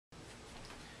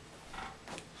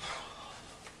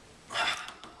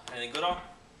it all?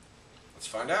 Let's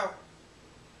find out.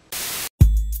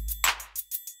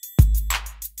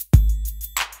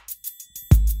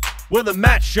 We're the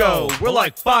Matt Show. We're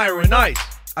like fire and ice.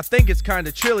 I think it's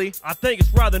kinda chilly. I think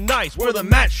it's rather nice. We're the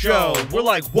Matt Show. We're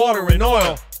like water and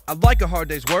oil. I like a hard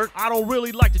day's work. I don't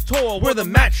really like to toil. We're the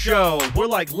Matt Show. We're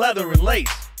like leather and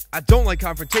lace. I don't like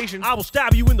confrontation. I will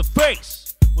stab you in the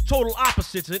face. We're total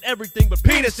opposites in everything but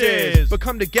penises. But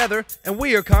come together and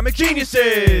we are comic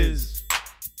geniuses.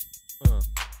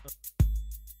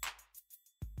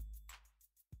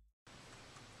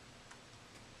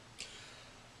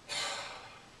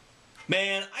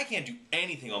 Man, I can't do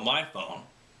anything on my phone.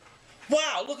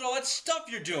 Wow, look at all that stuff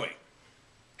you're doing.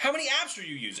 How many apps are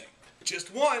you using?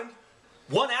 Just one.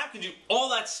 One app can do all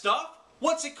that stuff?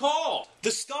 What's it called?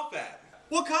 The Stuff app.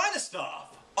 What kind of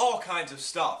stuff? All kinds of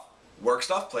stuff. Work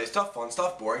stuff, play stuff, fun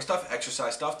stuff, boring stuff,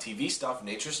 exercise stuff, TV stuff,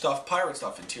 nature stuff, pirate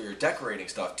stuff, interior decorating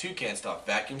stuff, toucan stuff,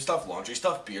 vacuum stuff, laundry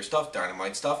stuff, beer stuff,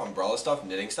 dynamite stuff, umbrella stuff,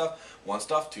 knitting stuff, one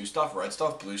stuff, two stuff, red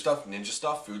stuff, blue stuff, ninja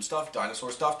stuff, food stuff,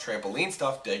 dinosaur stuff, trampoline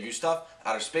stuff, Daegu stuff,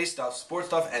 outer space stuff, sports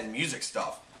stuff, and music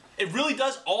stuff. It really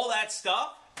does all that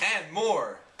stuff? And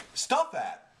more. Stuff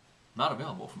app. Not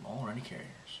available from all or any carriers.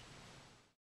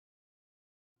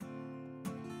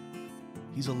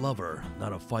 He's a lover,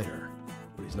 not a fighter.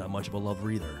 But he's not much of a lover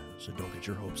either, so don't get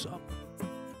your hopes up.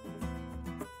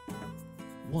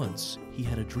 Once, he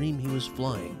had a dream he was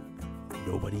flying.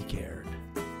 Nobody cared.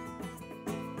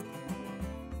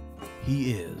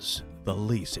 He is the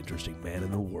least interesting man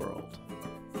in the world.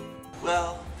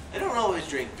 Well, I don't always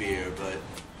drink beer, but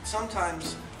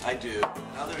sometimes I do.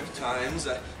 Other times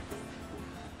I...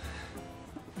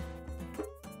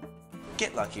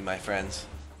 Get lucky, my friends.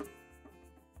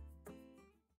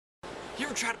 You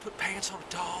ever try to put pants on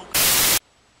a dog?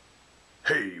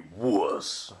 Hey,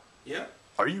 wuss. Yeah?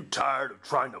 Are you tired of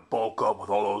trying to bulk up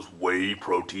with all those whey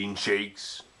protein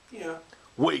shakes? Yeah.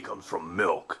 Whey comes from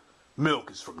milk. Milk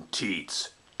is from teats.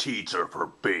 Teats are for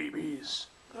babies.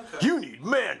 Okay. You need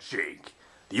Man Shake,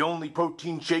 the only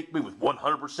protein shake made with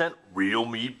 100% real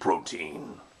meat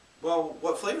protein. Well,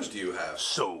 what flavors do you have?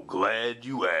 So glad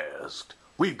you asked.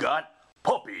 We've got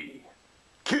puppy,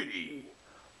 kitty,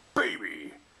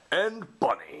 baby, and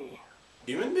bunny.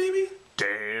 Human baby?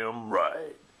 Damn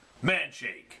right. Man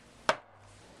Shake.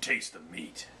 Taste the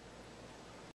meat.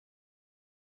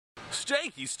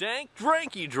 Stanky stank,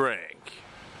 dranky drink.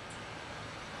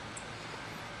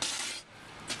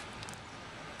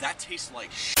 That tastes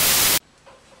like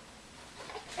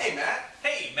Hey, Matt.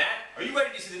 Hey, Matt, are you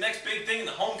ready to see the next big thing in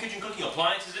the home kitchen cooking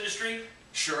appliances industry?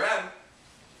 Sure am.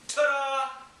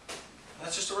 Ta-da!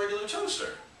 That's just a regular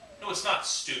toaster. No, it's not,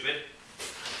 stupid.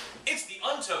 It's the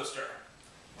Untoaster.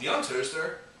 The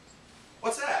Untoaster?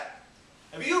 What's that?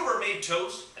 Have you ever made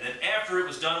toast and then after it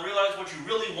was done realized what you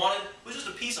really wanted was just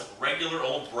a piece of regular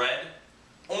old bread?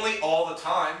 Only all the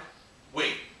time.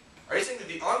 Wait, are you saying that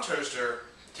the Untoaster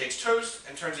takes toast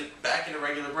and turns it back into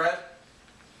regular bread?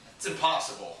 It's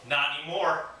impossible. Not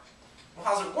anymore. Well,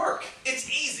 how's it work? It's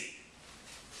easy.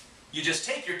 You just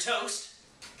take your toast,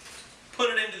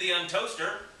 put it into the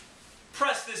Untoaster,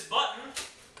 press this button,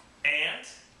 and...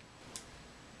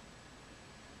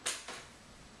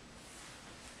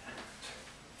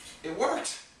 It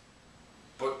worked.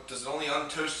 But does it only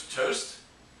untoast toast?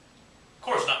 Of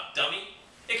course not, dummy.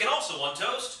 It can also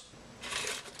untoast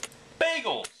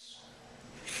bagels,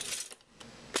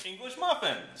 English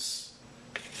muffins,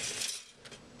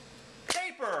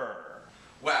 paper.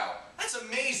 Wow, that's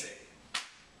amazing.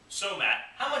 So, Matt,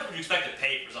 how much would you expect to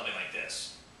pay for something like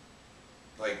this?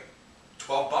 Like,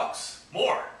 12 bucks?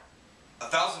 More.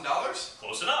 $1,000?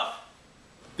 Close enough.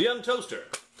 The Untoaster.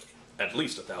 At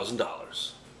least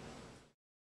 $1,000.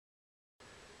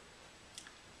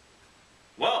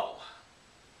 Well,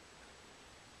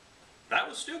 that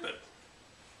was stupid.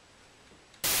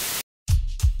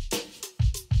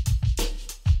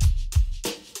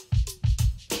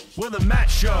 We're the Matt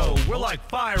Show. We're like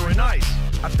fire and ice.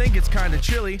 I think it's kinda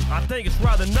chilly. I think it's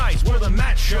rather nice. We're the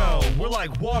Matt Show. We're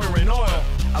like water and oil.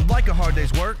 I like a hard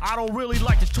day's work. I don't really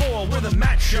like to toil. We're the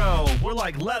Matt Show. We're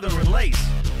like leather and lace.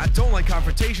 I don't like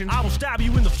confrontation. I will stab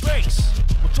you in the face.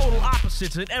 We're total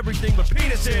opposites in everything but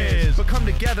penises. But come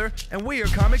together and we are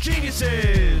comic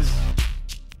geniuses.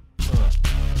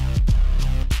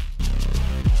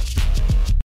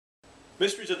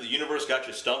 Mysteries of the Universe got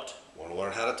you stumped? Want to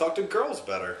learn how to talk to girls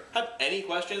better? Have any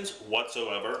questions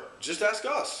whatsoever? Just ask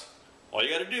us. All you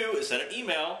gotta do is send an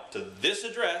email to this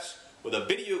address with a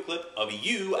video clip of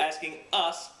you asking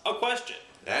us a question.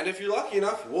 And if you're lucky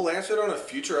enough, we'll answer it on a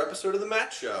future episode of The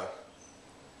Matt Show.